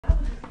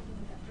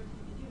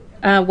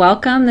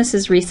Welcome. This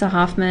is Risa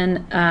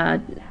Hoffman,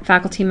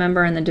 faculty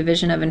member in the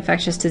Division of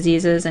Infectious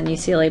Diseases and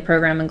UCLA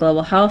Program in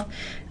Global Health,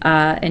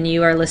 and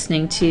you are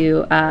listening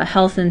to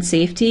Health and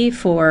Safety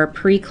for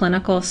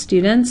preclinical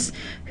students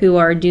who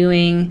are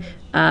doing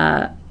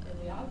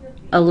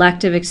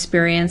elective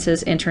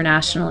experiences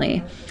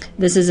internationally.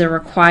 This is a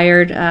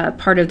required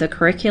part of the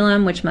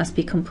curriculum, which must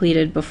be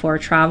completed before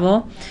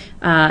travel.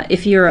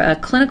 If you're a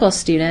clinical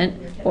student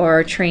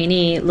or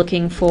trainee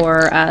looking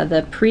for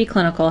the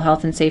preclinical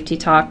health and safety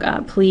talk,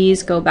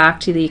 please go back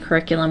to the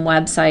curriculum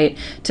website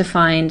to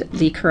find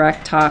the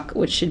correct talk,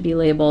 which should be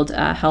labeled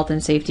Health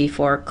and Safety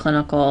for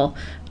Clinical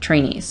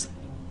Trainees.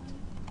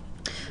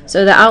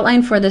 So the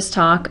outline for this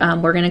talk,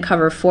 we're going to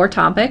cover 4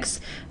 topics,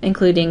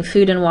 including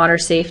food and water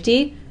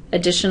safety,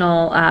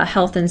 additional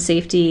health and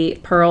safety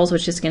pearls,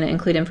 which is going to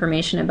include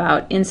information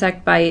about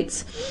insect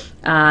bites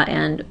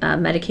and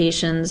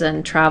medications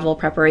and travel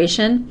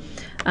preparation.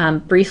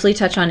 Briefly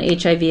touch on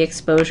HIV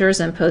exposures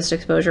and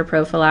post-exposure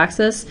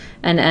prophylaxis,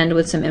 and end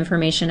with some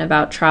information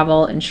about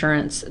travel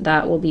insurance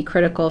that will be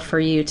critical for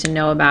you to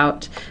know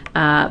about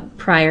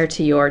prior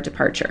to your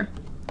departure.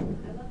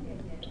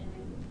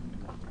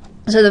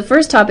 So the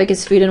first topic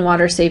is food and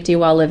water safety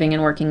while living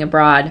and working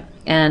abroad.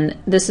 And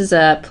this is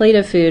a plate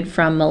of food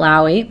from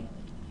Malawi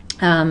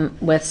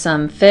with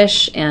some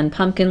fish and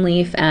pumpkin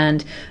leaf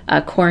and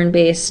a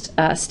corn-based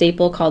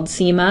staple called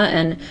sima.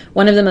 And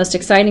one of the most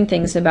exciting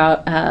things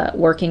about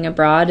working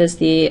abroad is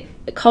the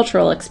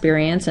cultural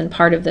experience, and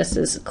part of this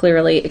is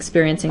clearly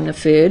experiencing the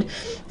food.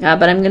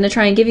 But I'm going to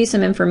try and give you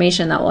some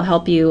information that will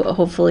help you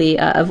hopefully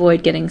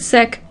avoid getting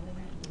sick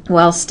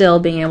while still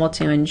being able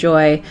to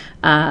enjoy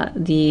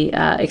the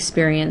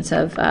experience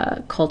of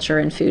culture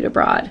and food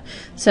abroad.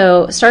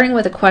 So starting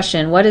with a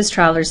question, what is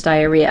traveler's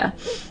diarrhea?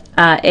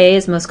 A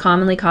is most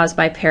commonly caused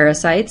by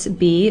parasites.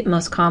 B,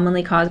 most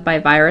commonly caused by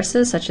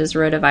viruses such as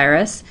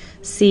rotavirus.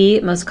 C,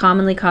 most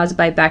commonly caused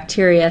by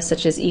bacteria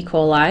such as E.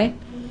 coli.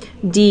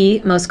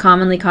 D, most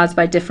commonly caused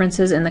by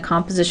differences in the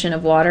composition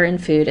of water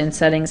and food in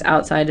settings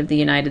outside of the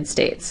United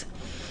States.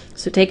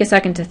 So take a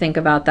second to think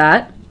about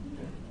that.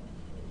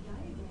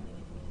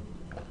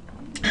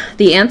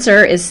 The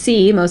answer is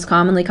C, most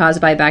commonly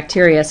caused by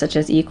bacteria such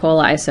as E.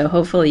 coli, so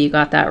hopefully you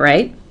got that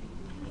right.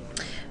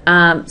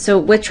 So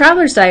with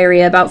traveler's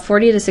diarrhea, about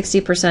 40 to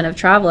 60% of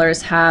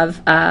travelers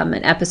have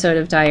an episode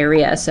of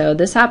diarrhea, so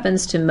this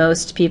happens to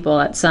most people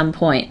at some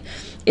point.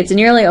 It's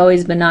nearly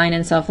always benign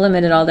and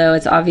self-limited, although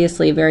it's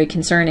obviously very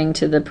concerning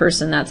to the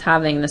person that's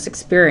having this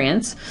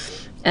experience.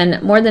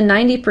 And more than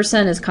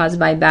 90% is caused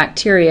by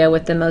bacteria,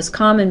 with the most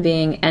common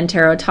being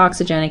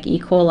enterotoxigenic E.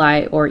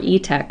 coli, or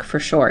ETEC for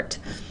short.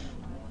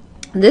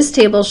 This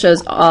table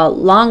shows a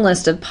long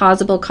list of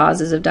possible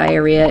causes of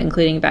diarrhea,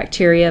 including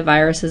bacteria,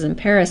 viruses, and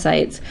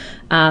parasites.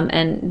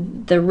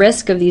 And the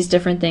risk of these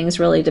different things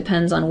really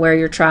depends on where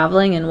you're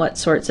traveling and what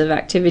sorts of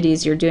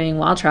activities you're doing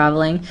while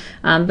traveling.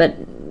 But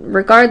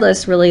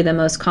regardless, really the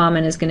most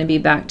common is going to be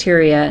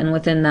bacteria, and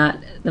within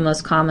that, the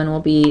most common will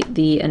be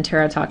the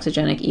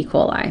enterotoxigenic E.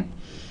 coli.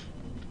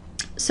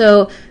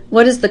 So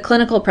what is the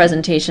clinical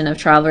presentation of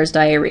traveler's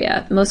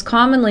diarrhea? Most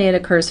commonly, it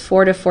occurs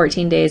 4 to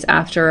 14 days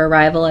after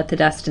arrival at the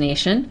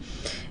destination.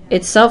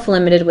 It's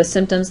self-limited, with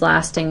symptoms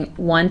lasting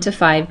 1 to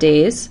 5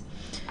 days.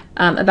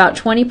 About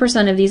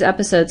 20% of these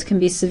episodes can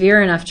be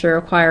severe enough to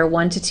require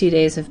 1 to 2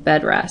 days of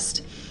bed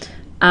rest.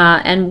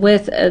 And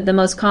with the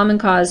most common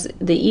cause,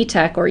 the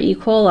ETEC or E.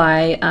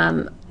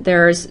 coli,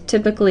 there's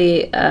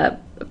typically a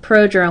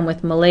prodrome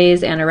with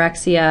malaise,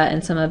 anorexia,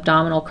 and some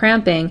abdominal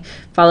cramping,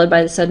 followed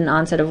by the sudden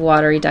onset of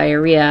watery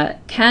diarrhea,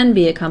 can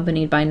be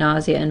accompanied by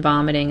nausea and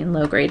vomiting and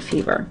low-grade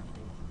fever.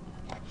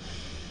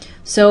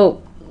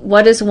 So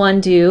what does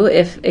one do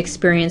if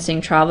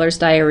experiencing traveler's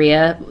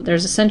diarrhea?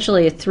 There's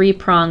essentially a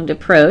 3-pronged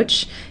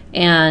approach,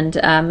 and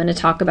I'm going to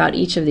talk about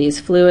each of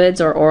these: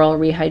 fluids or oral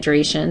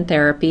rehydration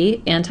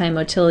therapy,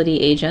 anti-motility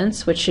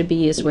agents, which should be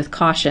used with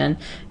caution,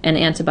 and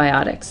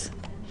antibiotics.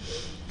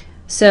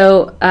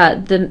 So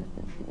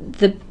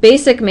the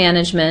basic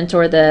management,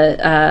 or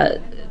the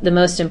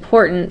most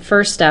important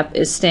first step,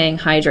 is staying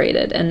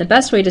hydrated. And the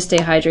best way to stay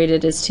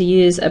hydrated is to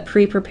use a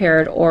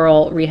pre-prepared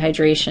oral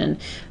rehydration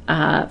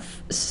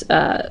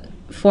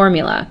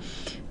formula.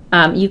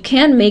 You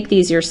can make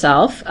these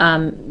yourself,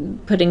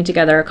 putting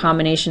together a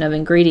combination of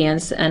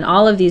ingredients, and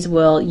all of these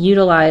will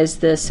utilize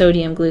the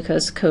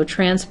sodium-glucose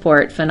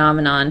co-transport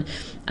phenomenon,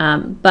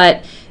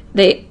 but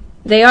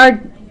they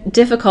are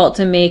difficult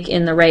to make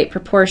in the right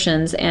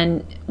proportions,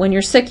 and when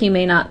you're sick you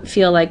may not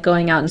feel like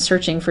going out and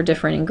searching for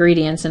different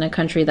ingredients in a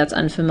country that's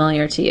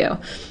unfamiliar to you.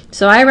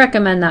 So I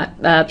recommend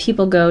that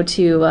people go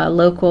to a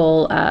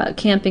local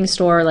camping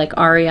store like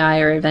REI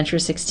or Adventure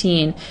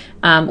 16,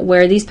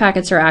 where these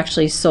packets are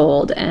actually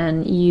sold,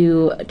 and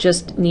you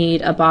just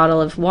need a bottle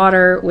of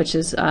water, which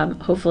is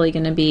hopefully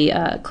going to be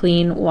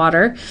clean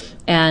water,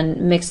 and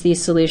mix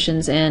these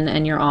solutions in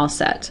and you're all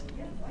set.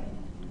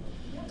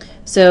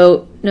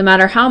 So no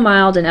matter how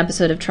mild an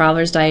episode of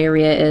traveler's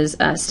diarrhea is,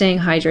 staying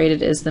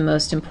hydrated is the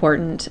most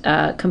important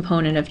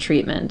component of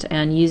treatment,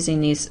 and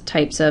using these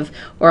types of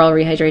oral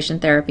rehydration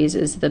therapies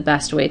is the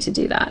best way to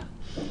do that.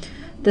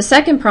 The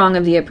second prong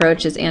of the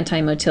approach is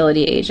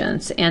anti-motility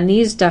agents, and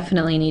these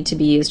definitely need to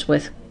be used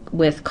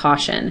with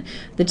caution.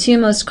 The two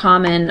most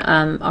common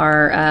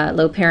are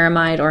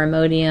loperamide or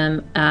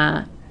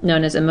Imodium,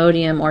 known as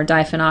Imodium, or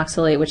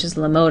diphenoxylate, which is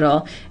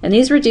Lamodal, and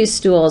these reduce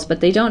stools, but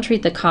they don't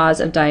treat the cause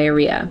of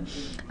diarrhea.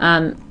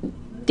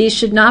 These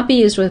should not be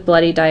used with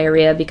bloody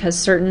diarrhea because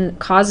certain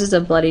causes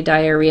of bloody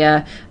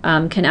diarrhea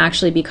can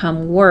actually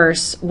become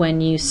worse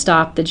when you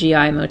stop the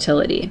GI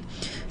motility.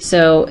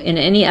 So in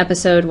any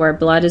episode where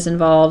blood is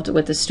involved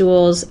with the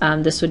stools,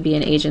 this would be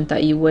an agent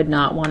that you would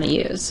not want to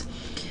use.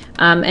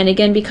 And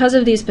again, because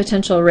of these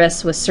potential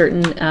risks with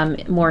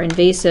certain more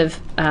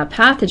invasive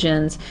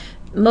pathogens,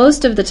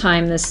 most of the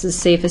time this is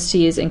safest to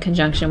use in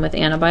conjunction with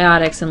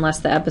antibiotics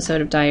unless the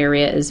episode of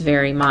diarrhea is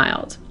very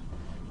mild.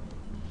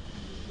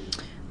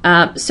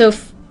 So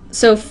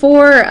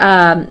for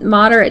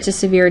moderate to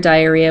severe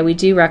diarrhea, we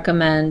do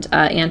recommend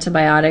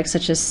antibiotics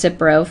such as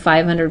Cipro,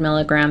 500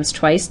 milligrams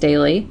twice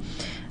daily.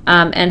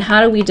 And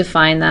how do we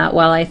define that?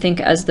 Well, I think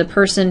as the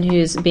person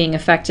who's being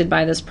affected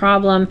by this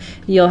problem,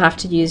 you'll have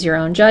to use your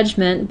own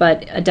judgment,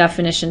 but a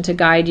definition to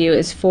guide you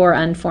is 4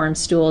 unformed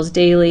stools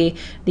daily.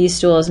 These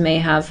stools may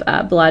have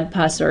blood,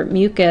 pus, or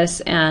mucus,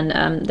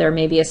 and there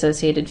may be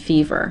associated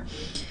fever.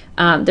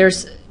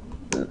 There's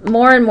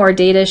more and more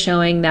data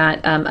showing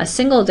that a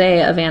single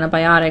day of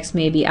antibiotics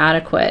may be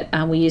adequate.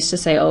 We used to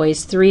say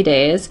always 3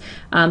 days,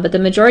 but the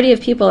majority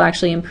of people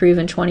actually improve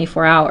in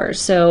 24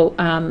 hours. So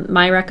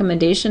my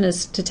recommendation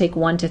is to take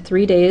 1 to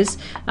 3 days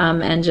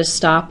and just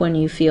stop when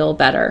you feel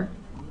better.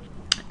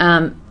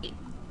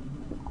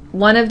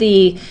 One of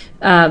the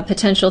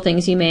potential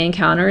things you may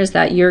encounter is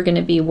that you're going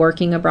to be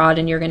working abroad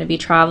and you're going to be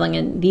traveling,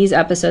 and these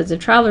episodes of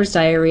traveler's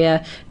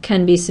diarrhea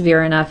can be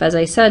severe enough, as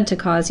I said, to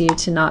cause you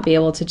to not be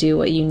able to do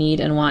what you need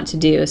and want to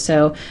do.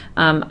 So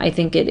I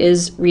think it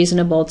is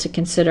reasonable to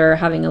consider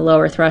having a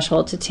lower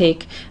threshold to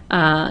take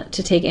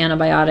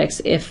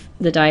antibiotics if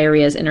the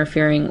diarrhea is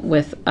interfering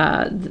with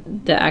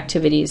the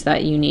activities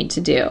that you need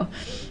to do.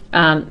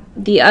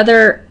 The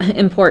other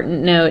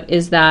important note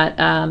is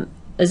that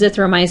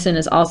azithromycin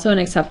is also an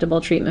acceptable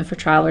treatment for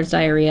traveler's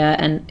diarrhea,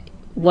 and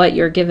what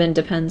you're given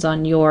depends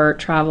on your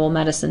travel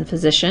medicine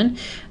physician.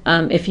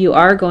 If you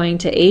are going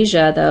to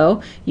Asia,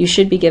 though, you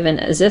should be given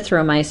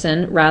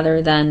azithromycin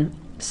rather than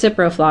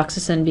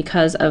ciprofloxacin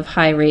because of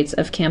high rates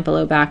of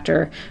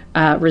Campylobacter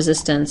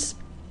resistance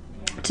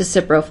to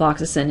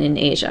ciprofloxacin in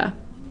Asia.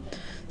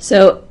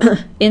 So,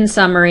 in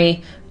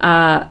summary,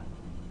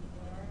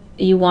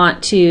 you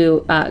want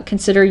to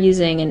consider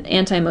using an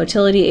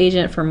anti-motility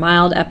agent for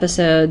mild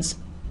episodes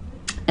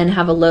and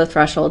have a low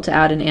threshold to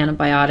add an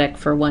antibiotic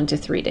for 1 to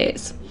 3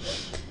 days.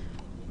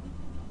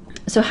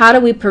 So how do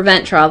we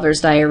prevent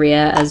traveler's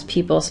diarrhea as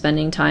people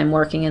spending time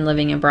working and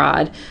living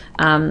abroad?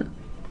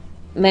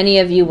 Many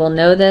of you will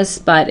know this,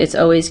 but it's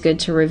always good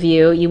to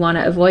review. You want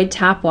to avoid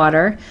tap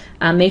water.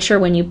 Make sure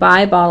when you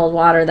buy bottled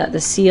water that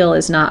the seal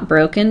is not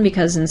broken,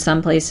 because in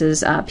some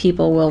places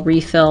people will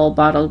refill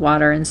bottled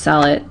water and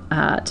sell it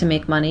to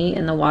make money,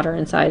 and the water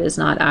inside is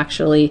not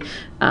actually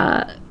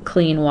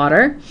clean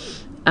water.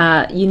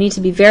 You need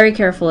to be very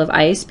careful of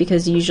ice,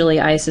 because usually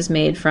ice is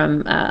made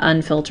from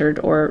unfiltered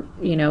or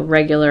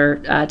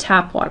regular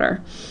tap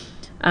water.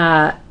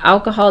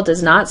 Alcohol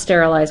does not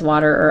sterilize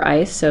water or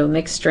ice, so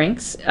mixed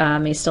drinks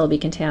may still be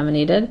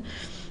contaminated.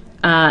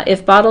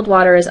 If bottled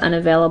water is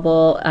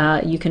unavailable,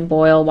 you can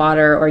boil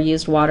water or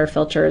use water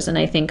filters, and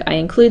I think I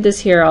include this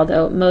here,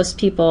 although most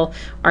people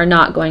are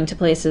not going to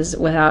places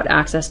without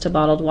access to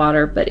bottled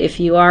water. But if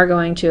you are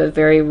going to a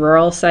very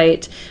rural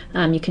site,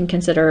 you can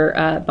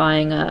consider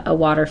buying a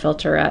water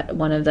filter at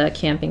one of the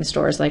camping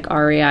stores like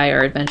REI or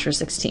Adventure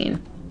 16.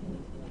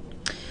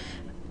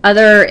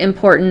 Other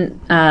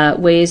important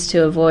ways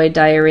to avoid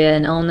diarrhea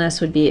and illness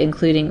would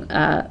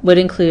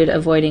include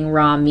avoiding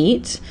raw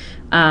meat.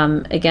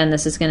 Again,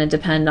 this is going to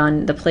depend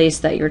on the place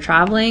that you're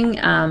traveling,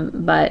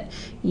 but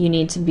you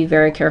need to be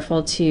very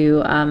careful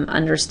to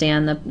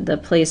understand the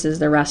places,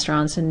 the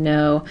restaurants, and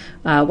know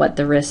what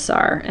the risks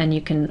are. And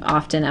you can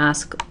often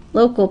ask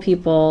local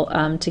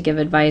people to give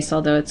advice,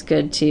 although it's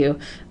good to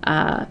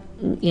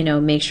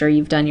make sure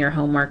you've done your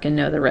homework and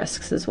know the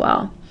risks as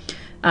well.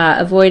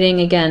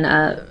 Avoiding,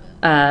 again,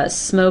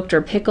 smoked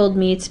or pickled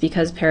meats,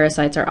 because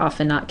parasites are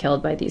often not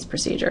killed by these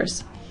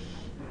procedures.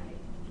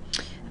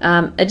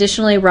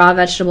 Additionally, raw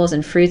vegetables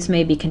and fruits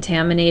may be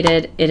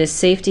contaminated. It is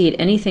safe to eat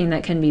anything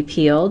that can be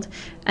peeled,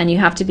 and you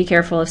have to be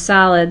careful of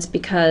salads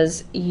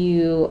because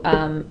you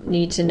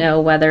need to know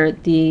whether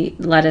the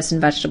lettuce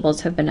and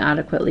vegetables have been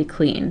adequately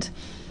cleaned.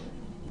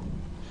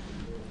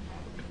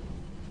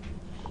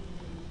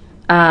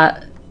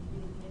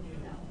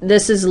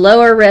 This is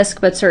lower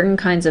risk, but certain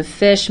kinds of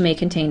fish may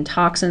contain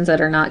toxins that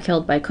are not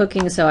killed by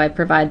cooking, so I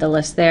provide the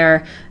list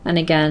there. And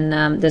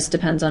again, this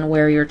depends on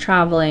where you're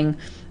traveling.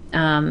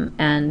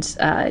 and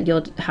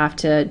you'll have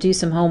to do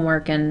some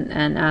homework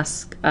and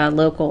ask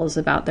locals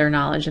about their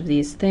knowledge of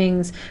these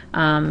things.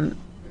 And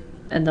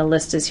the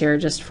list is here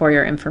just for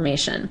your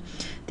information.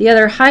 The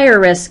other higher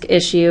risk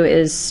issue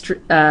is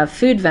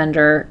food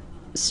vendor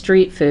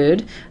street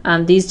food.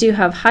 These do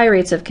have high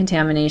rates of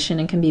contamination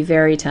and can be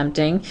very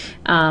tempting.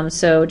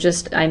 So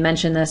I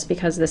mention this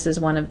because this is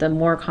one of the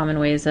more common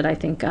ways that I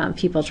think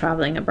people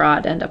traveling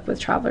abroad end up with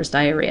traveler's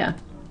diarrhea.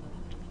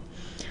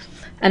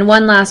 And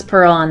one last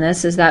pearl on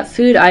this is that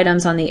food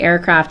items on the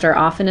aircraft are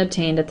often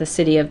obtained at the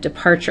city of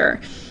departure.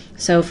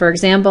 So for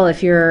example,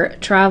 if you're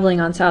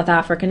traveling on South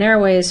African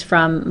Airways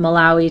from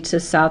Malawi to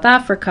South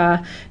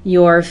Africa,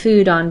 your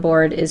food on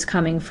board is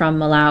coming from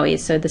Malawi.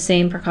 So the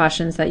same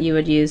precautions that you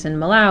would use in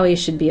Malawi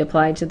should be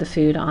applied to the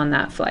food on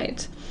that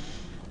flight.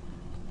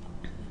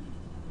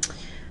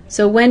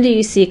 So when do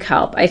you seek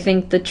help? I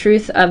think the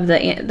truth of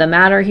the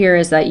matter here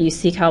is that you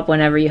seek help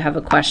whenever you have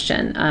a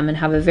question and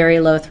have a very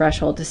low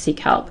threshold to seek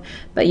help.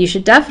 But you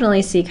should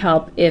definitely seek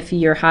help if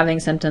you're having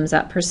symptoms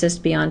that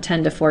persist beyond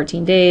 10 to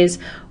 14 days,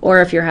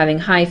 or if you're having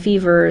high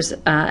fevers,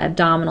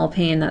 abdominal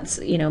pain that's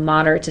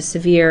moderate to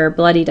severe,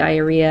 bloody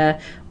diarrhea,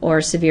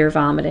 or severe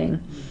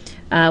vomiting.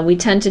 We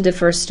tend to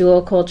defer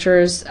stool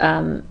cultures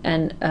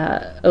and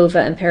ova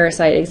and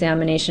parasite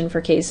examination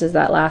for cases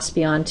that last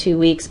beyond 2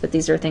 weeks, but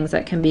these are things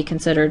that can be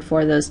considered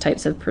for those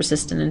types of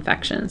persistent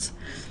infections.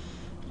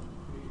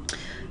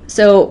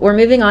 So we're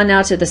moving on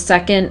now to the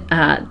second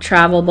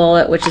travel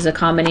bullet, which is a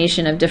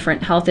combination of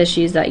different health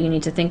issues that you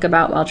need to think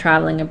about while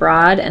traveling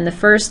abroad. And the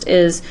first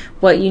is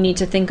what you need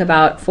to think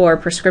about for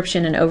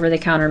prescription and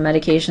over-the-counter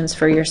medications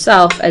for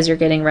yourself as you're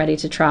getting ready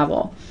to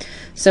travel.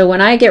 So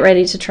when I get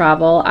ready to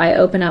travel, I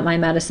open up my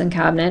medicine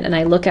cabinet and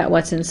I look at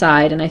what's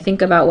inside and I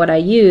think about what I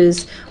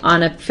use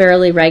on a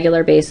fairly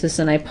regular basis,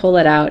 and I pull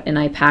it out and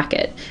I pack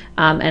it.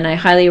 And I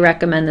highly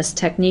recommend this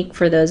technique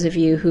for those of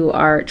you who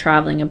are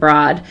traveling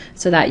abroad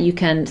so that you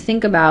can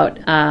think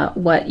about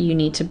what you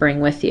need to bring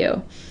with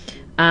you.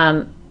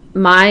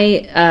 My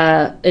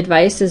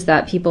advice is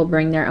that people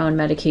bring their own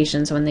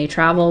medications when they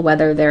travel,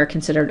 whether they're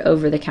considered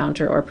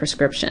over-the-counter or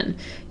prescription.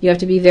 You have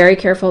to be very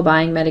careful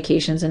buying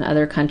medications in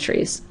other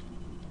countries.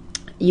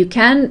 You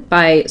can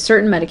buy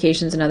certain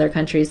medications in other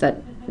countries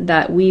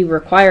that we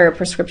require a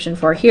prescription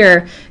for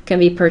here can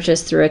be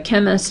purchased through a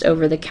chemist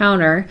over the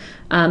counter,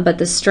 but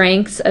the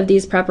strengths of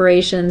these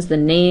preparations, the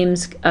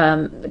names,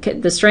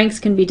 the strengths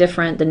can be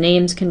different, the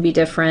names can be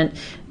different,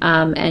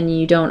 and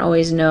you don't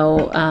always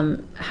know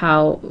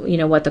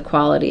what the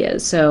quality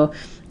is. So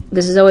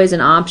this is always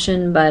an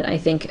option, but I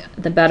think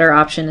the better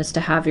option is to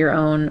have your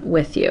own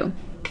with you.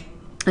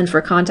 And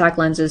for contact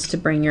lenses, to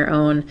bring your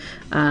own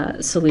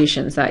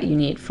solutions that you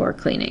need for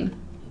cleaning.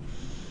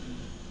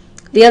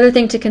 The other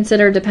thing to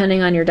consider,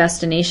 depending on your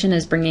destination,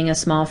 is bringing a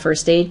small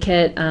first aid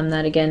kit.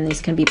 That again, these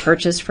can be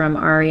purchased from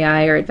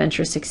REI or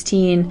Adventure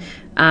 16.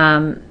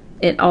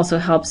 It also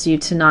helps you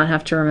to not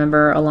have to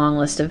remember a long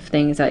list of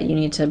things that you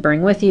need to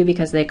bring with you,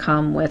 because they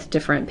come with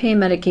different pain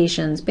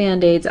medications,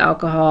 Band-Aids,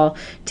 alcohol,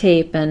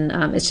 tape, and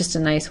it's just a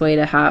nice way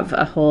to have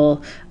a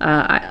whole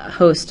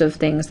host of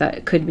things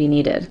that could be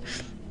needed.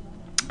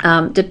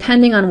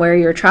 Depending on where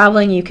you're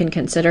traveling, you can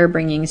consider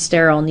bringing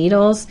sterile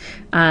needles.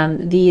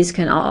 These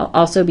can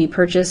also be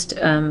purchased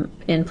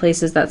in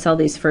places that sell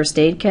these first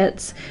aid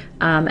kits.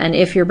 And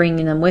if you're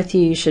bringing them with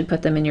you, you should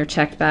put them in your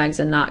checked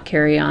bags and not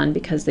carry on,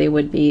 because they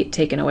would be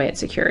taken away at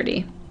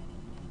security.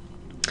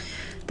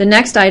 The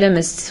next item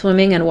is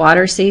swimming and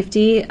water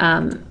safety.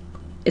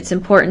 It's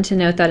important to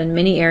note that in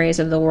many areas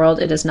of the world,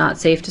 it is not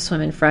safe to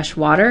swim in fresh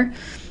water.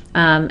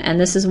 And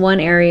this is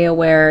one area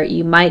where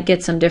you might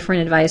get some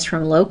different advice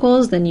from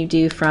locals than you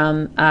do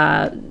from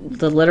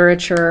the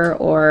literature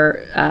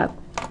or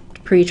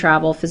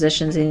pre-travel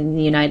physicians in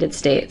the United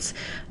States,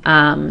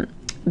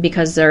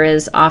 because there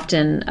is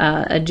often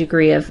a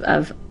degree of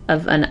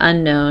an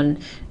unknown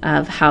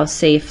of how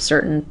safe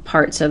certain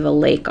parts of a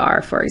lake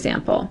are, for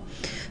example.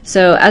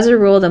 So as a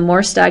rule, the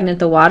more stagnant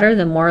the water,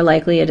 the more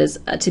likely it is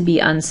to be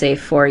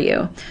unsafe for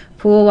you.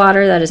 Pool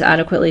water that is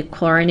adequately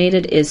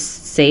chlorinated is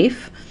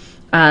safe.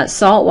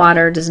 Salt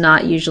water does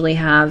not usually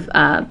have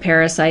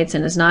parasites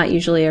and is not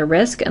usually a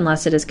risk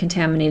unless it is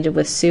contaminated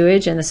with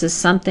sewage, and this is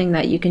something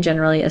that you can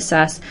generally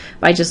assess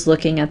by just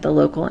looking at the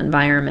local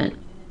environment.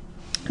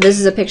 This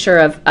is a picture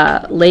of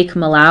Lake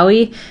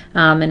Malawi,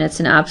 and it's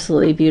an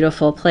absolutely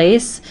beautiful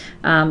place.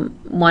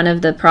 One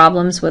of the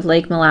problems with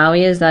Lake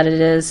Malawi is that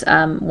it is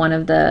one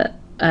of the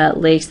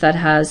lakes that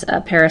has a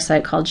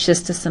parasite called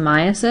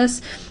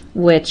schistosomiasis,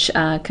 which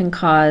can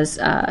cause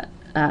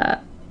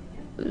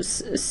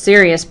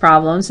serious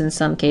problems in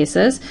some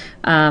cases,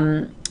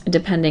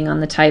 depending on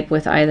the type,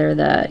 with either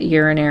the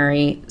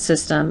urinary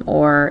system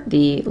or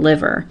the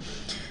liver.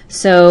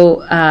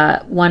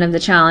 So one of the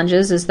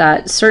challenges is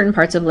that certain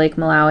parts of Lake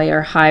Malawi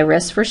are high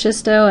risk for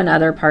schisto and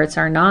other parts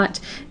are not,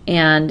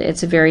 and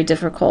it's very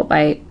difficult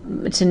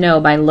to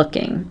know by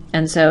looking.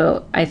 And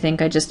so I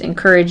think I just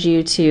encourage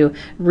you to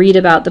read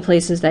about the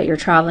places that you're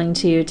traveling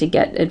to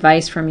get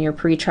advice from your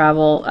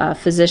pre-travel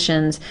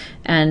physicians,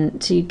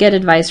 and to get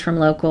advice from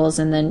locals,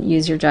 and then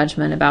use your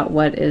judgment about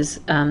what is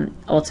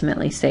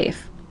ultimately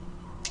safe.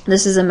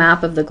 This is a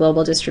map of the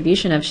global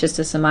distribution of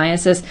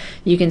schistosomiasis.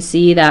 You can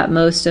see that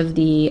most of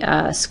the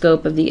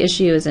scope of the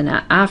issue is in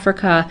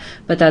Africa,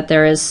 but that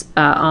there is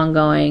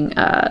ongoing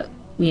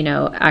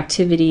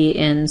activity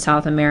in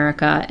South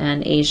America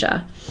and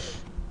Asia.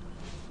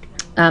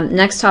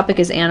 Next topic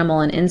is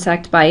animal and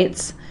insect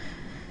bites.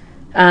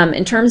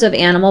 In terms of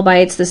animal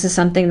bites, this is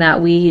something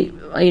that we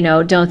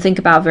don't think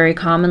about very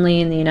commonly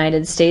in the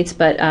United States,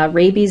 but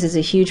rabies is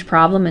a huge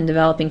problem in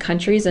developing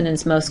countries, and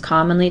is most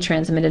commonly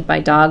transmitted by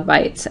dog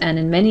bites. And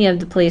in many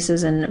of the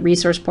places in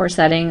resource poor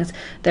settings,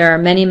 there are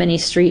many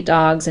street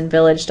dogs and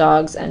village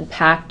dogs and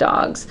pack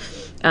dogs.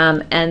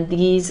 And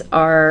these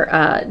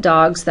are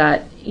dogs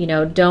that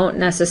don't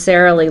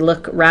necessarily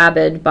look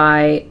rabid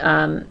by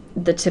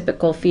the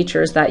typical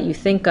features that you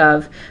think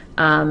of,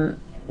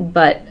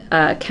 but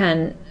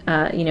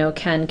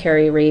can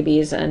carry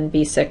rabies and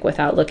be sick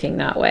without looking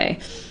that way.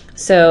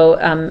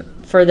 So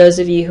for those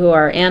of you who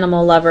are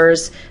animal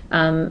lovers,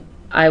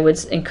 I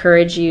would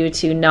encourage you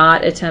to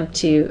not attempt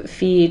to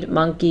feed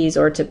monkeys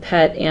or to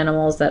pet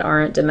animals that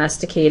aren't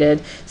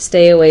domesticated.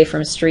 Stay away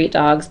from street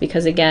dogs,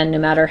 because again, no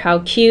matter how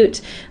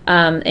cute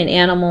an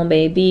animal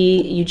may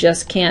be, you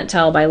just can't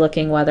tell by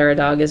looking whether a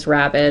dog is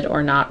rabid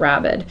or not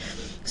rabid.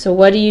 So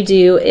what do you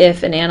do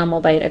if an animal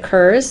bite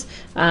occurs?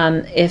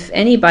 If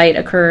any bite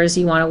occurs,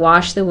 you want to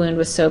wash the wound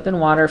with soap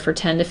and water for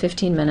 10 to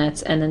 15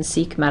 minutes and then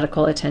seek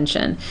medical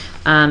attention.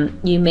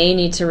 You may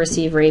need to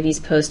receive rabies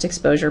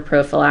post-exposure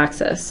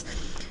prophylaxis.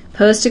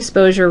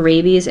 Post-exposure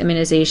rabies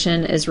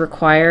immunization is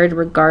required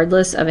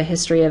regardless of a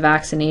history of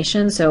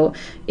vaccination. So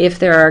if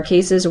there are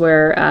cases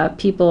where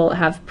people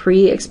have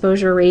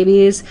pre-exposure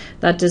rabies,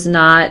 that does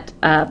not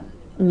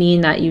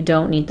mean that you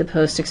don't need the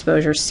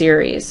post-exposure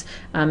series.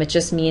 It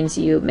just means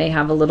you may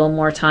have a little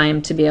more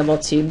time to be able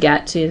to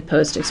get to the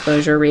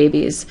post-exposure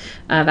rabies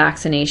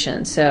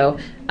vaccination. So,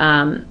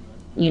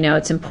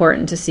 it's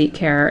important to seek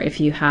care if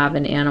you have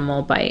an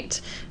animal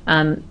bite.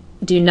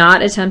 Do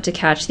not attempt to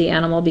catch the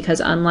animal, because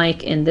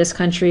unlike in this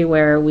country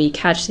where we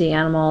catch the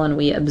animal and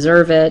we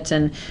observe it,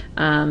 and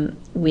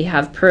we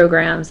have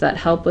programs that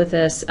help with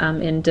this,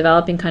 in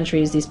developing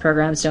countries these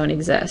programs don't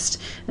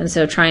exist. And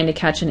so trying to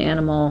catch an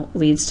animal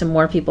leads to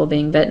more people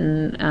being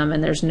bitten,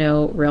 and there's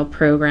no real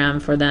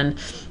program for then,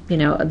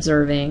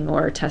 observing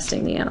or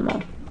testing the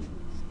animal.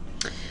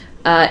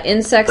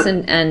 Insects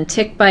and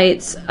tick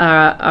bites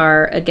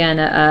are again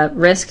a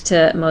risk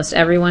to most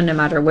everyone, no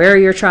matter where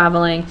you're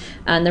traveling.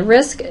 And the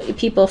risk,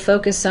 people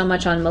focus so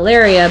much on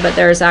malaria, but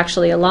there's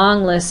actually a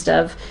long list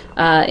of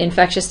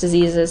infectious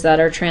diseases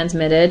that are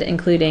transmitted,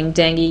 including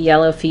dengue,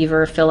 yellow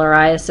fever,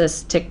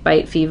 filariasis, tick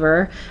bite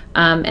fever.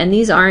 And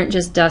these aren't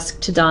just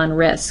dusk to dawn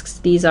risks.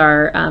 These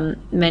are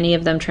many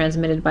of them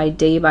transmitted by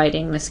day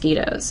biting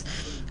mosquitoes.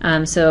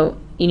 So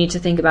you need to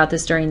think about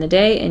this during the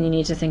day, and you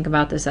need to think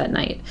about this at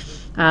night.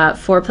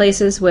 For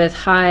places with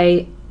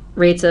high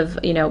rates of,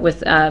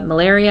 with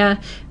malaria,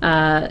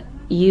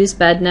 use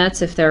bed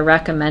nets if they're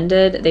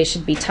recommended. They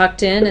should be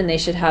tucked in and they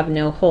should have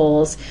no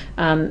holes.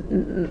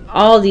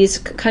 All these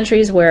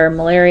countries where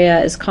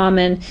malaria is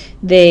common,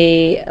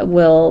 they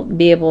will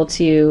be able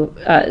to,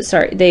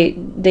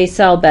 they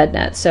sell bed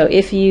nets. So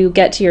if you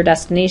get to your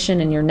destination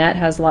and your net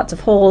has lots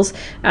of holes,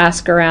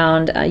 ask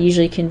around.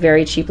 Usually you can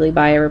very cheaply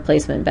buy a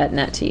replacement bed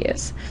net to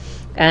use.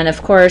 And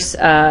of course,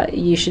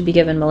 you should be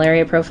given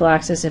malaria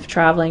prophylaxis if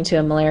traveling to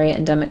a malaria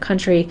endemic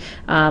country.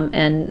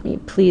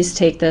 And please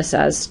take this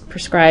as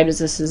prescribed, as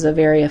this is a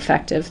very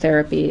effective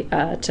therapy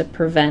to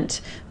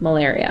prevent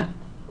malaria.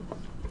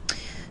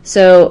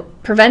 So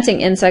preventing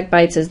insect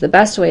bites is the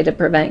best way to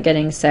prevent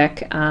getting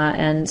sick.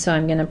 And so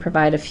I'm going to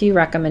provide a few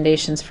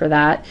recommendations for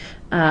that.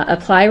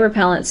 Apply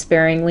repellent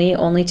sparingly,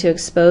 only to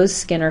exposed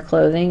skin or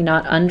clothing,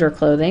 not under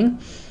clothing.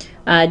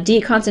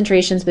 DEET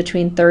concentrations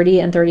between 30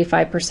 and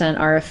 35%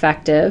 are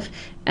effective,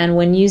 and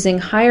when using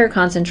higher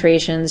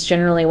concentrations,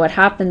 generally what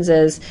happens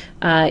is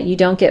you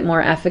don't get more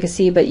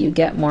efficacy, but you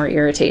get more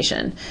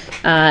irritation.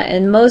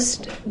 And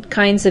most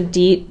kinds of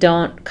DEET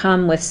don't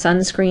come with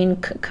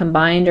sunscreen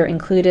combined or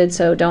included,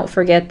 so don't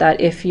forget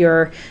that if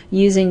you're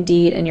using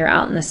DEET and you're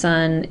out in the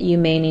sun, you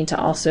may need to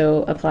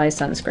also apply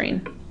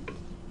sunscreen.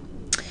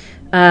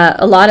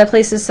 A lot of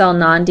places sell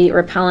non-DEET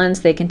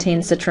repellents. They contain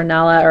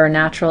citronella or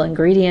natural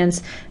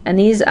ingredients, and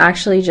these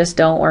actually just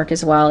don't work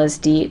as well as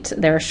DEET.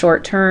 They're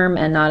short-term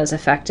and not as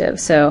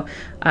effective. So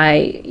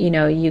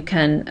you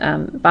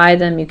can buy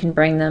them, you can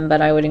bring them,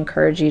 but I would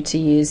encourage you to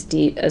use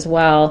DEET as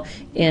well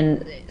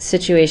in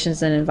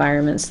situations and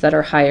environments that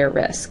are higher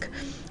risk.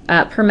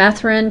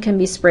 Permethrin can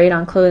be sprayed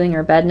on clothing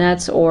or bed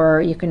nets,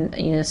 or you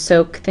can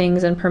soak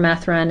things in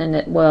permethrin and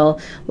it will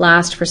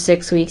last for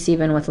 6 weeks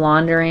even with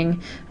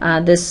laundering.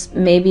 This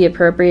may be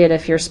appropriate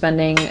if you're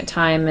spending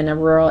time in a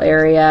rural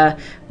area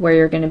where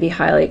you're going to be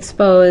highly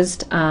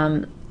exposed.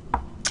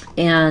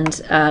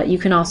 And you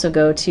can also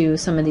go to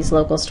some of these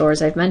local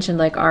stores I've mentioned,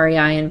 like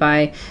REI, and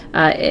buy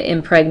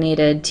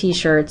impregnated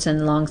t-shirts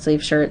and long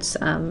sleeve shirts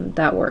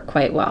that work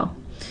quite well.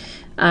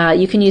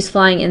 You can use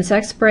flying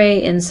insect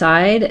spray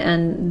inside,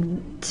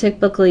 and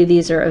typically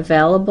these are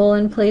available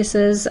in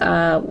places.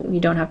 You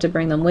don't have to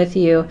bring them with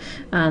you.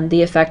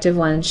 The effective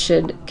ones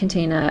should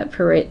contain a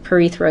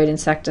pyrethroid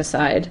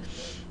insecticide.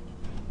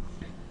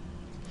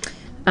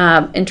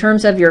 In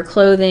terms of your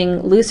clothing,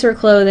 looser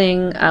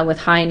clothing with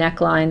high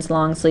necklines,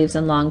 long sleeves,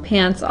 and long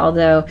pants,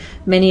 although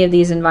many of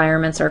these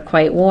environments are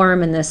quite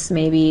warm and this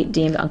may be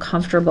deemed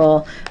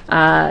uncomfortable,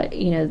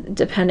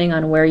 depending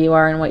on where you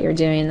are and what you're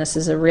doing, this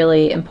is a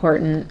really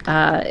important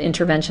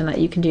intervention that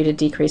you can do to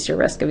decrease your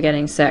risk of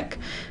getting sick.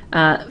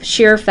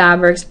 Sheer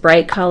fabrics,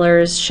 bright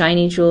colors,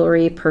 shiny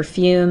jewelry,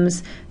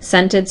 perfumes,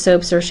 scented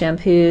soaps or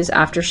shampoos,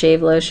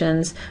 aftershave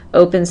lotions,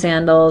 open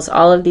sandals,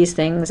 all of these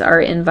things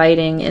are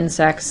inviting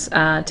insects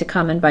to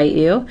come and bite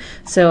you.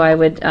 So I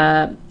would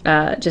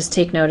just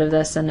take note of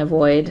this and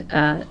avoid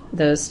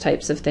those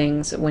types of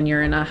things when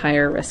you're in a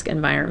higher risk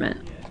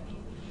environment.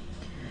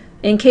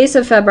 In case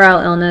of febrile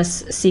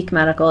illness, seek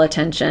medical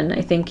attention.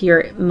 I think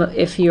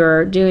if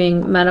you're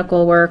doing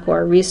medical work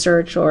or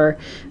research or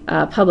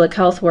public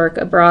health work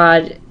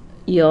abroad,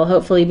 you'll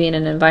hopefully be in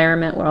an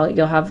environment where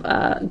you'll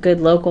have good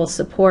local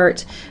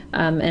support.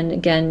 And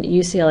again,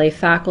 UCLA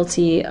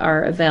faculty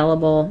are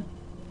available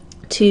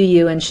to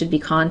you and should be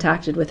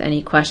contacted with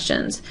any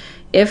questions.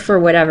 If for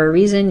whatever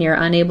reason you're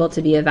unable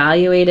to be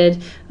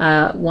evaluated,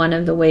 one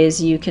of the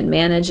ways you can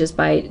manage is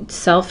by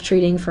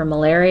self-treating for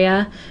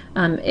malaria.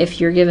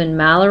 If you're given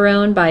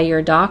Malarone by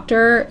your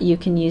doctor, you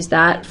can use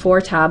that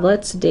 4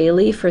 tablets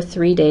daily for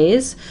 3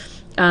 days.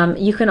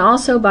 You can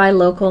also buy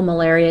local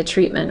malaria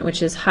treatment,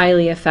 which is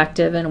highly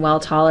effective and well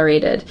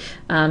tolerated.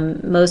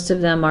 Most of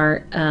them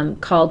are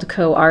called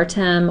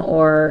Coartem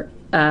or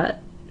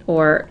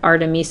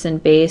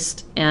artemisinin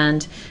based,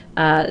 and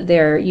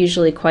they're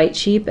usually quite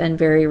cheap and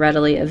very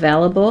readily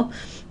available.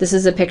 This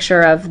is a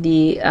picture of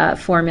the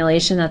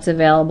formulation that's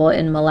available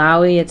in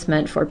Malawi. It's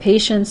meant for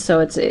patients, so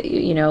it's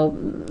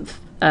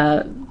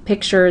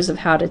pictures of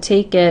how to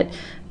take it,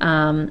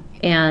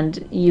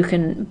 and you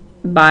can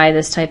buy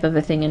this type of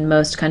a thing in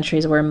most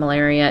countries where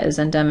malaria is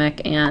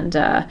endemic. And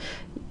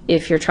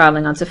if you're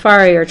traveling on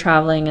safari or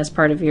traveling as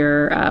part of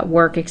your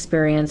work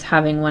experience,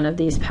 having one of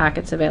these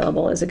packets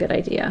available is a good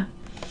idea.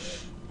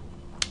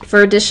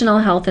 For additional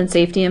health and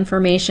safety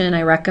information,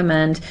 I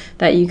recommend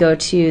that you go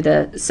to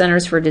the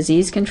Centers for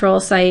Disease Control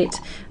site,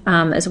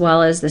 as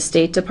well as the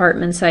State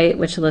Department site,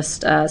 which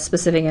lists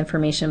specific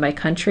information by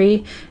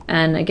country.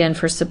 And again,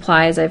 for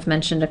supplies, I've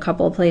mentioned a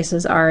couple of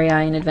places,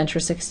 REI and Adventure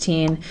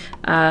 16,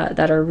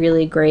 that are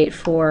really great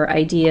for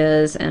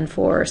ideas and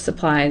for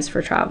supplies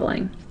for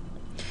traveling.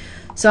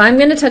 So I'm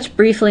going to touch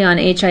briefly on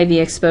HIV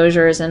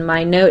exposures, and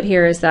my note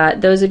here is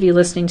that those of you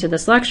listening to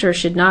this lecture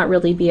should not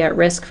really be at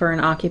risk for an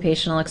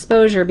occupational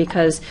exposure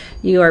because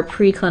you are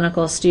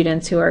preclinical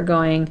students who are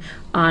going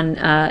on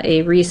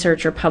a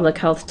research or public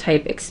health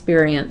type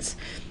experience.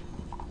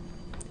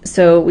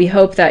 So we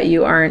hope that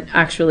you aren't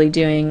actually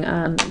doing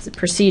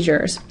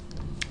procedures.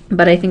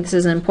 But I think this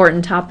is an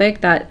important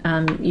topic that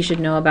you should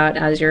know about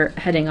as you're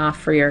heading off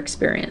for your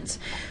experience.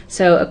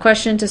 So a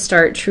question to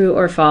start, true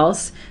or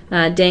false?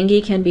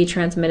 Dengue can be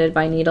transmitted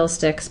by needle,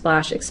 stick,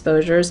 splash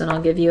exposures, and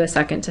I'll give you a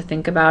second to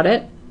think about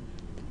it.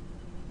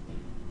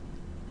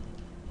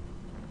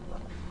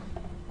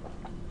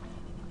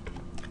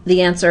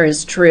 The answer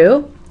is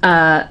true.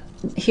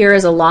 Here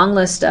is a long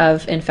list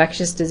of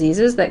infectious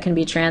diseases that can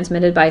be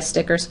transmitted by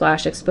stick or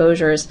splash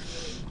exposures.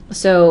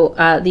 So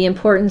the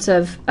importance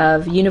of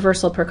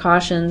universal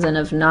precautions and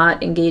of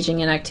not engaging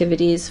in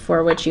activities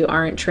for which you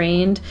aren't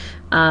trained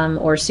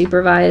or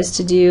supervised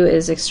to do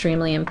is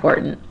extremely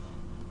important.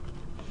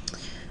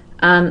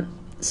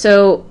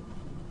 So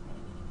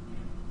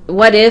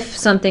what if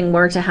something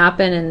were to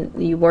happen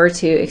and you were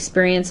to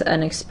experience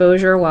an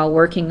exposure while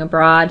working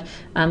abroad?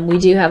 We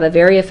do have a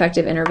very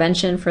effective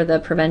intervention for the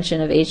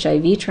prevention of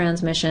HIV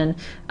transmission,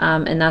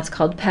 and that's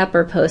called PEP,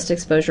 or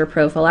post-exposure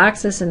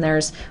prophylaxis, and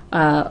there's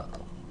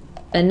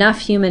enough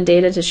human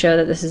data to show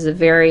that this is a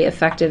very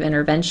effective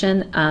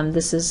intervention.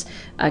 This is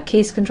a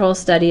case control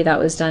study that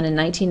was done in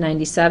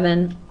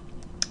 1997,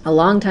 a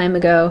long time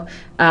ago,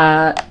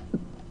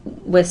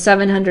 with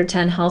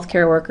 710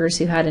 healthcare workers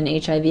who had an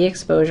HIV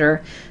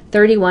exposure.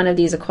 31 of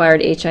these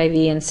acquired HIV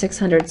and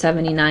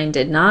 679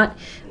 did not.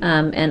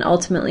 And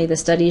ultimately the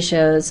study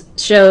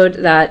showed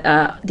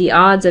that the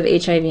odds of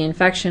HIV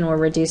infection were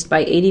reduced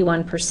by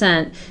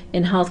 81%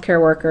 in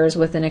healthcare workers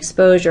with an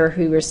exposure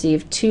who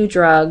received 2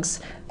 drugs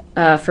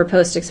for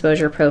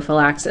post-exposure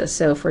prophylaxis.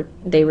 So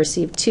they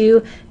received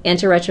 2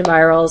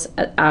 antiretrovirals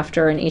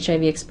after an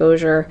HIV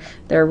exposure,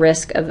 their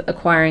risk of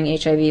acquiring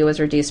HIV was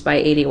reduced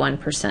by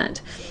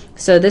 81%.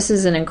 So this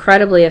is an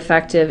incredibly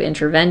effective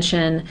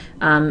intervention,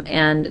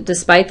 and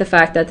despite the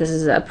fact that this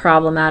is a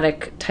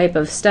problematic type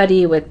of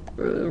study with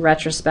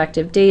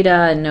retrospective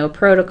data and no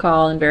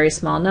protocol and very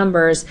small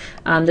numbers,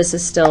 this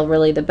is still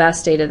really the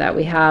best data that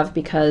we have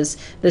because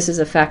this is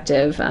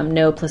effective.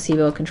 No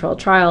placebo-controlled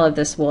trial of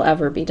this will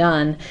ever be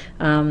done,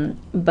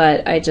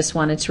 but I just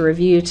wanted to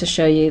review to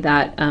show you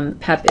that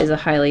PEP is a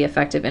highly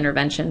effective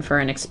intervention for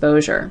an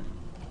exposure.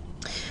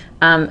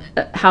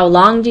 How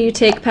long do you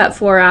take PEP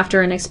for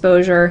after an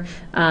exposure?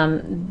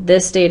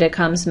 This data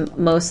comes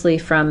mostly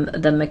from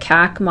the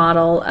macaque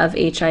model of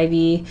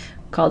HIV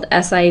called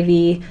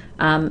SIV,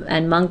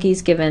 and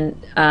monkeys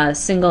given a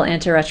single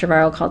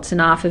antiretroviral called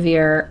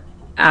tenofovir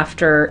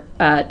after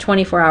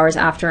 24 hours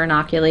after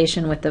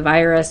inoculation with the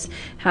virus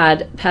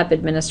had PEP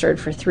administered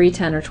for 3,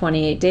 10, or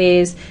 28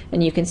 days.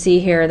 And you can see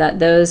here that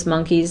those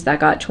monkeys that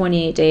got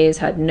 28 days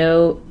had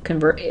no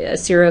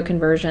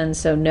seroconversion,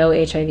 so no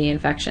HIV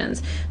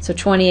infections. So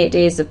 28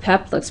 days of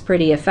PEP looks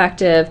pretty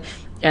effective.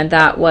 And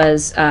that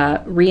was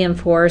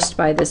reinforced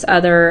by this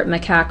other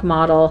macaque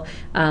model.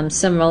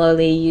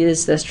 Similarly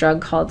used this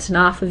drug called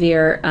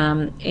tenofovir,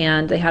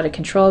 and they had a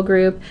control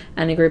group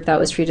and a group that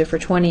was treated for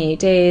 28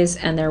 days,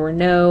 and there were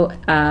no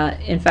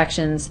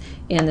infections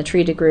in the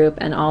treated group,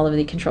 and all of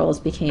the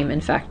controls became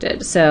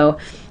infected. So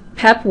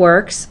PEP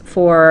works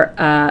for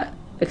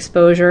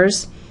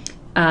exposures.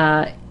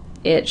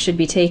 It should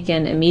be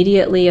taken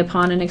immediately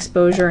upon an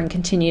exposure and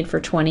continued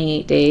for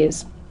 28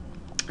 days.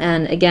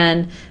 And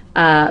again,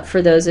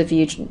 for those of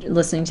you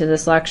listening to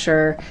this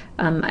lecture,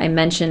 I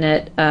mention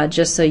it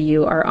just so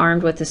you are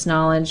armed with this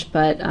knowledge,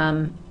 but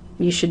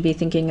you should be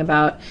thinking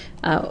about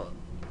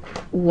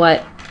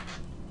what,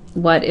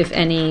 if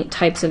any,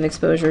 types of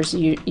exposures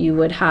you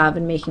would have,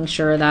 and making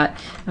sure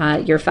that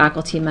your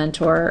faculty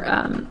mentor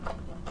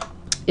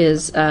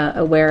is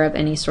aware of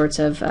any sorts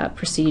of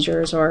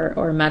procedures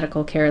or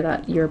medical care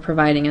that you're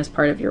providing as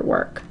part of your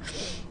work.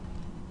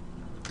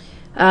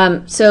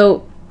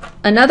 So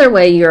another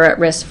way you're at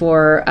risk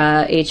for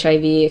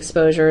HIV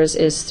exposures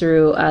is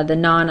through the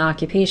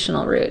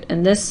non-occupational route,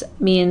 and this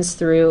means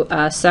through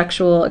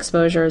sexual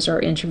exposures or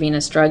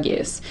intravenous drug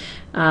use.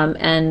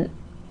 And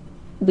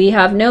we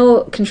have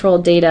no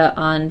controlled data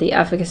on the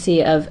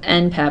efficacy of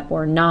NPEP,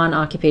 or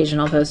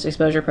non-occupational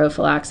post-exposure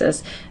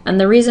prophylaxis. And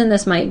the reason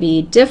this might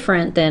be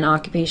different than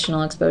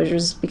occupational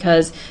exposures is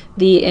because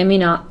the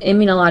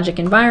immunologic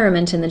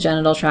environment in the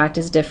genital tract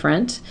is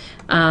different,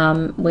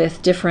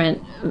 with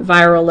different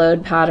viral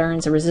load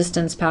patterns,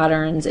 resistance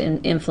patterns,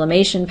 and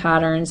inflammation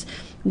patterns,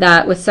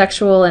 that with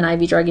sexual and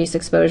IV drug use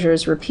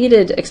exposures,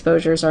 repeated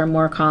exposures are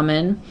more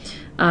common.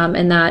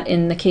 And that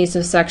in the case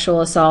of sexual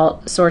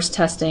assault, source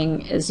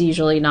testing is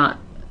usually not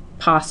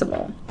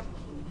possible.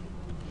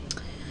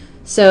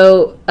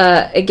 So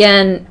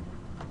again,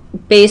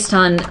 based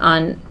on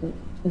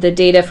the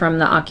data from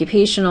the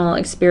occupational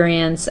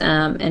experience,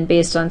 and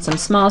based on some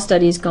small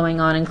studies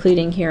going on,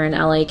 including here in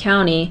LA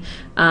County,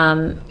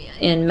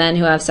 in men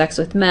who have sex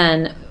with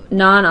men,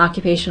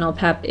 non-occupational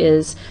PEP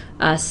is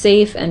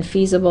safe and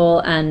feasible,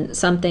 and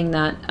something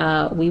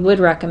that we would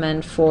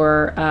recommend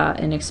for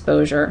an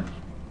exposure.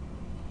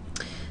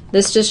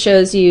 This just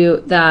shows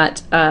you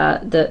that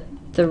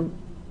the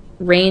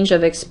range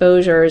of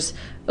exposures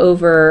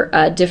over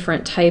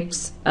different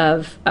types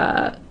of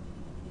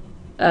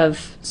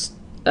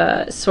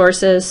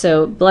sources.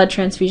 So blood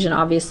transfusion,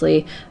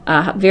 obviously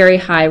very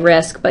high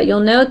risk, but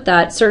you'll note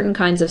that certain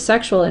kinds of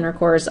sexual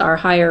intercourse are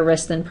higher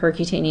risk than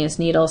percutaneous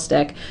needle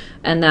stick,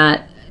 and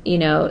that, you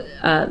know,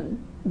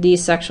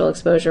 these sexual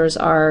exposures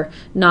are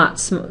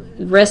not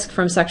risk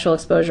from sexual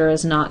exposure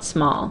is not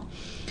small.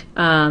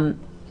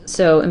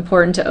 So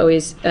important to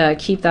always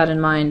keep that in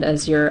mind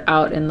as you're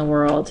out in the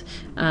world,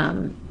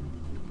 and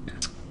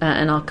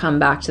I'll come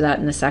back to that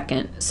in a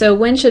second. So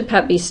when should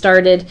PEP be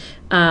started?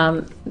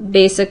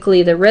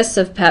 Basically, the risks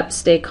of PEP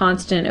stay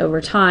constant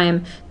over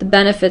time. The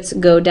benefits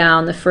go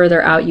down the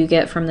further out you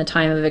get from the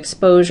time of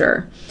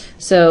exposure.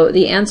 So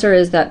the answer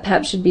is that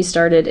PEP should be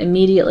started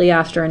immediately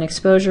after an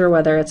exposure,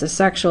 whether it's a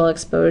sexual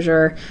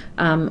exposure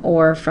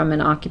or from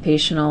an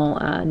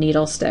occupational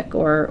needle stick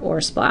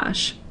or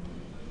splash.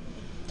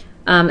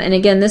 And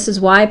again, this is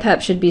why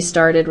PEP should be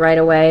started right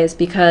away, is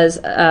because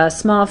a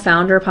small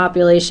founder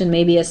population,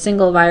 maybe a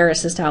single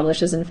virus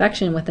establishes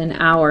infection within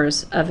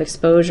hours of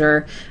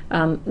exposure,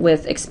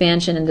 with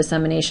expansion and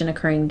dissemination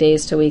occurring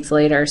days to weeks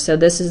later. So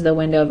this is the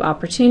window of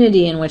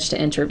opportunity in which to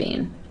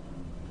intervene.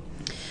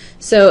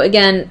 So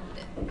again,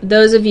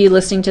 those of you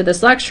listening to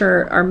this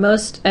lecture are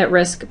most at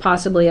risk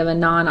possibly of a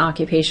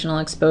non-occupational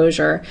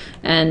exposure,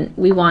 and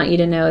we want you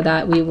to know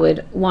that we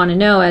would want to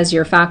know as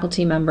your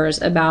faculty members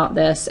about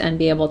this and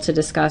be able to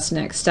discuss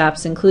next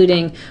steps,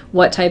 including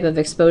what type of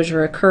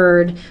exposure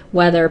occurred,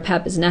 whether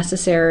PEP is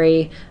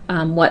necessary,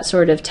 what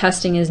sort of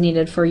testing is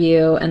needed for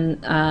you,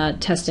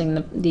 and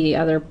testing the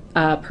other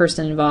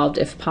person involved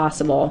if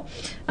possible,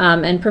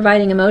 and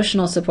providing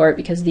emotional support,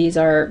 because these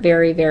are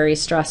very, very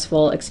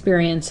stressful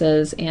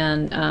experiences,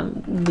 and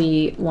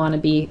we want to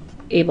be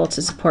able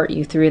to support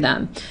you through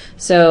them.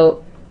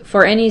 So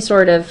for any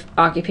sort of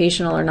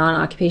occupational or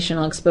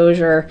non-occupational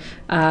exposure,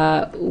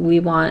 we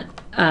want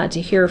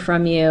to hear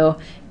from you.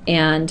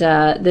 And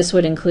this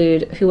would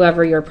include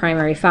whoever your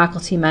primary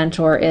faculty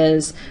mentor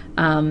is,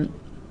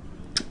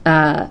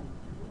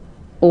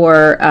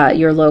 or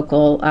your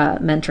local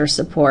mentor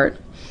support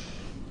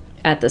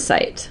at the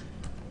site.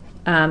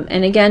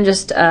 And again,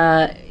 just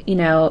you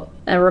know,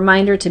 a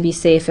reminder to be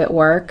safe at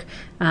work.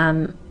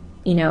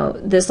 You know,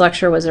 this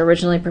lecture was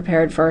originally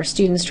prepared for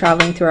students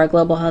traveling through our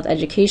global health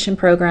education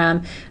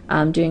program,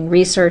 doing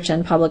research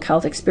and public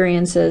health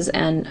experiences,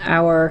 and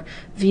our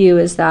view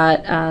is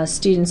that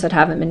students that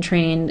haven't been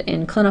trained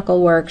in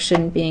clinical work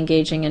shouldn't be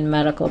engaging in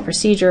medical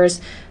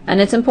procedures.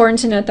 And it's important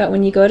to note that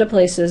when you go to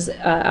places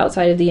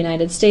outside of the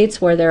United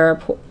States where there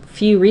are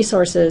few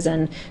resources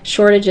and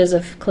shortages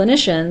of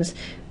clinicians,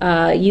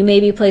 you may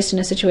be placed in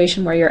a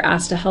situation where you're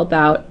asked to help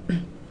out.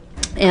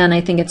 And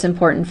I think it's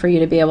important for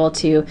you to be able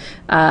to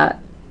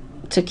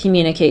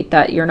communicate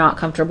that you're not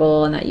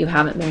comfortable and that you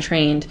haven't been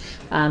trained,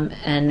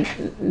 and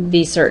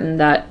be certain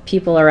that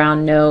people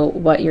around know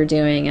what you're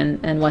doing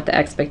and what the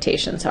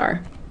expectations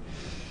are.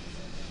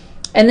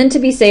 And then to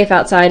be safe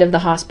outside of the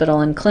hospital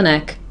and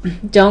clinic,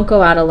 don't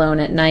go out alone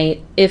at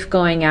night. If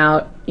going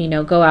out, you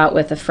know, go out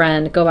with a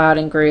friend, go out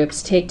in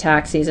groups, take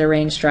taxis,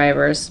 arrange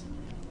drivers.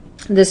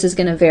 This is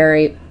going to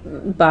vary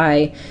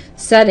by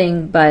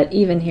setting, but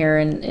even here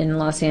in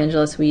Los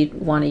Angeles, we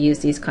want to use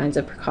these kinds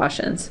of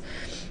precautions.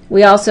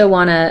 We also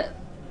want to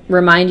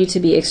remind you to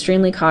be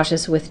extremely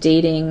cautious with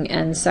dating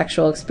and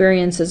sexual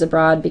experiences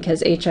abroad,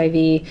 because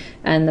HIV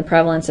and the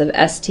prevalence of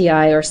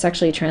STI or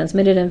sexually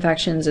transmitted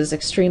infections is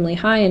extremely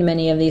high in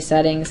many of these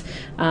settings.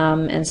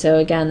 And so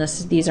again,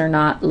 these are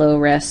not low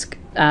risk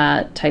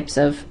types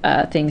of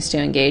things to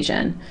engage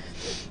in.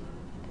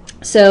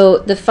 So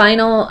the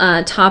final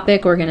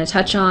topic we're going to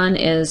touch on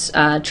is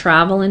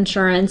travel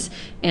insurance,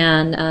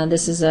 and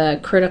this is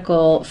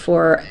critical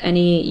for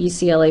any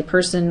UCLA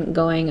person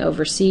going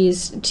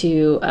overseas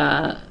to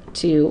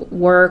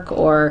work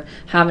or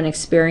have an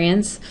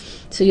experience.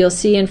 So you'll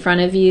see in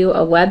front of you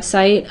a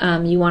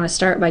website. You want to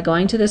start by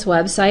going to this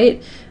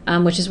website,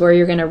 which is where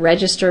you're going to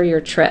register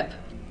your trip.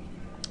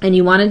 And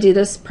you want to do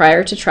this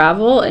prior to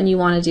travel, and you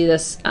want to do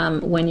this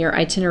when your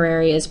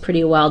itinerary is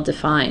pretty well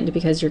defined,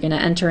 because you're going to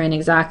enter in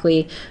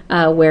exactly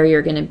where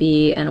you're going to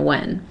be and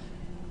when.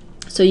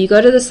 So you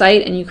go to the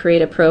site and you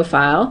create a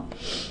profile,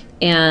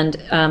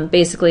 and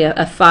basically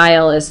a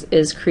file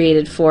is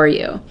created for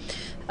you.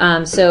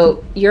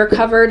 So you're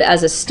covered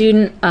as a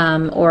student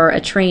or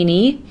a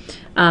trainee,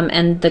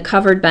 and the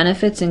covered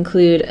benefits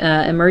include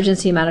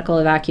emergency medical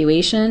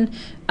evacuation,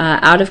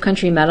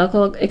 out-of-country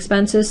medical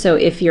expenses. So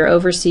if you're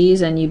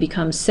overseas and you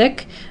become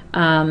sick, you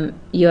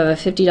have a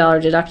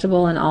 $50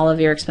 deductible, and all of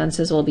your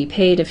expenses will be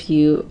paid. If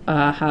you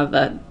have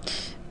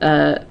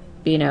a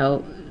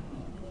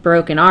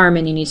broken arm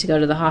and you need to go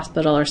to the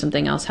hospital or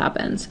something else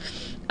happens.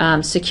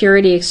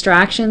 Security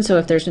extraction, so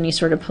if there's any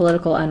sort of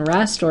political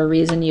unrest or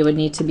reason you would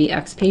need to be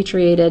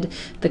expatriated,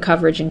 the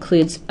coverage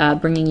includes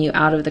bringing you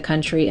out of the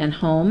country and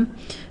home.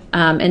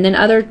 And then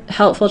other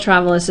helpful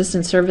travel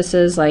assistance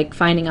services like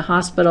finding a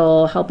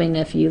hospital, helping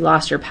if you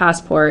lost your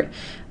passport,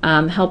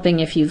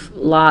 helping if you've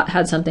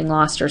had something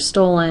lost or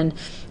stolen,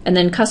 and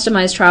then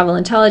customized travel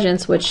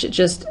intelligence, which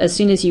just as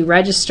soon as you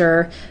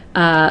register,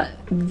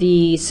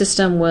 the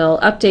system will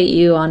update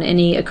you on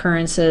any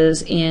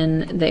occurrences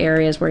in the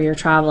areas where you're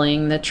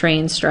traveling, the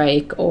train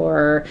strike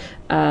or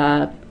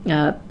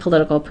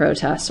political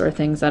protests or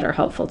things that are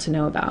helpful to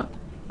know about.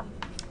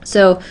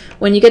 So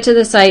when you get to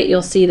the site,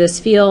 you'll see this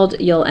field.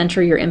 You'll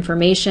enter your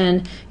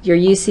information, your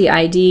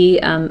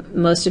UCID.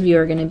 Most of you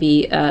are going to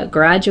be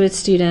graduate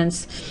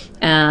students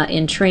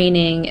in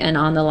training and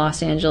on the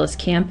Los Angeles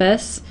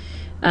campus.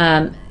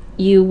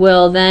 You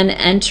will then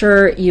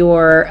enter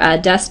your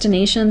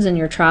destinations and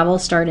your travel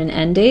start and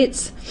end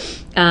dates.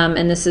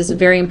 And this is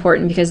very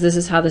important because this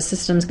is how the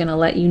system's going to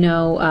let you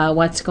know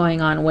what's going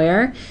on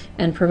where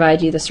and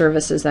provide you the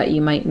services that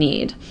you might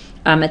need.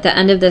 At the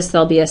end of this,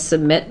 there'll be a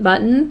submit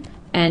button,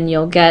 and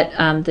you'll get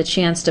the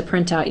chance to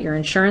print out your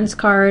insurance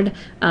card.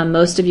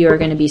 Most of you are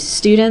going to be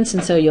students,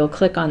 and so you'll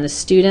click on the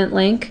student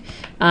link,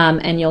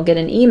 and you'll get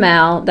an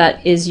email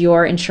that is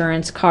your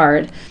insurance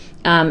card.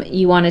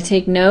 You want to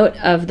take note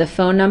of the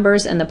phone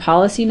numbers and the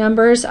policy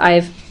numbers.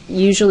 I've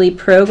usually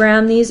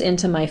programmed these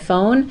into my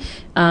phone,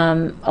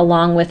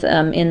 along with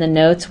in the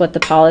notes what the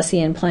policy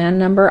and plan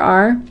number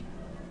are.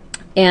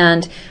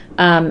 And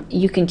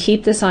you can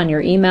keep this on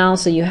your email,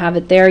 so you have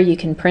it there. You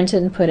can print it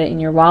and put it in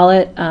your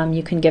wallet.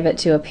 You can give it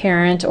to a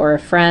parent or a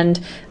friend.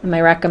 I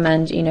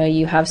recommend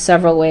you have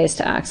several ways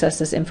to access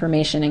this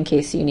information in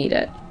case you need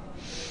it.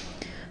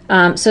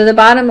 So the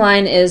bottom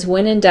line is,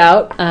 when in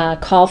doubt,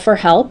 call for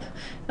help.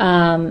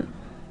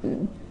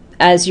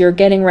 As you're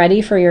getting ready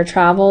for your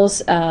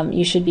travels,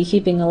 you should be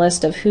keeping a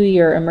list of who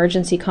your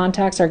emergency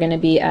contacts are going to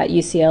be at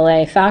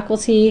UCLA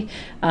faculty,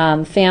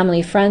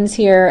 family, friends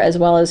here, as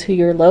well as who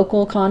your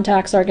local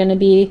contacts are going to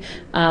be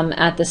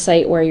at the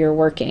site where you're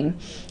working.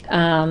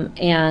 Feel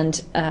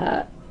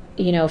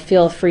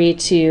free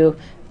to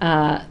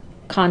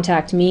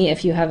contact me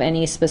if you have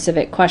any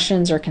specific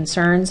questions or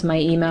concerns. My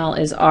email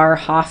is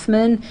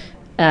rhoffman,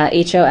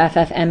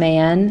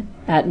 Hoffman,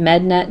 at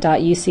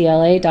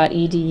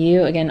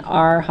mednet.ucla.edu. Again,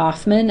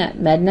 rhoffman at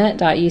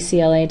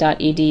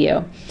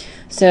mednet.ucla.edu.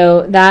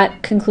 So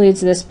that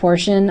concludes this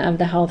portion of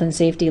the health and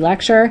safety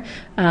lecture.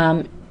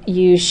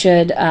 You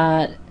should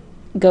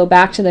go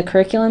back to the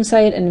curriculum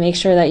site and make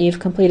sure that you've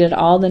completed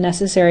all the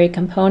necessary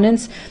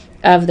components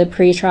of the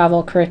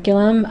pre-travel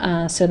curriculum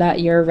so that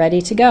you're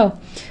ready to go.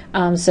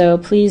 So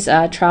please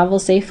travel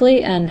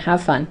safely and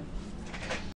have fun.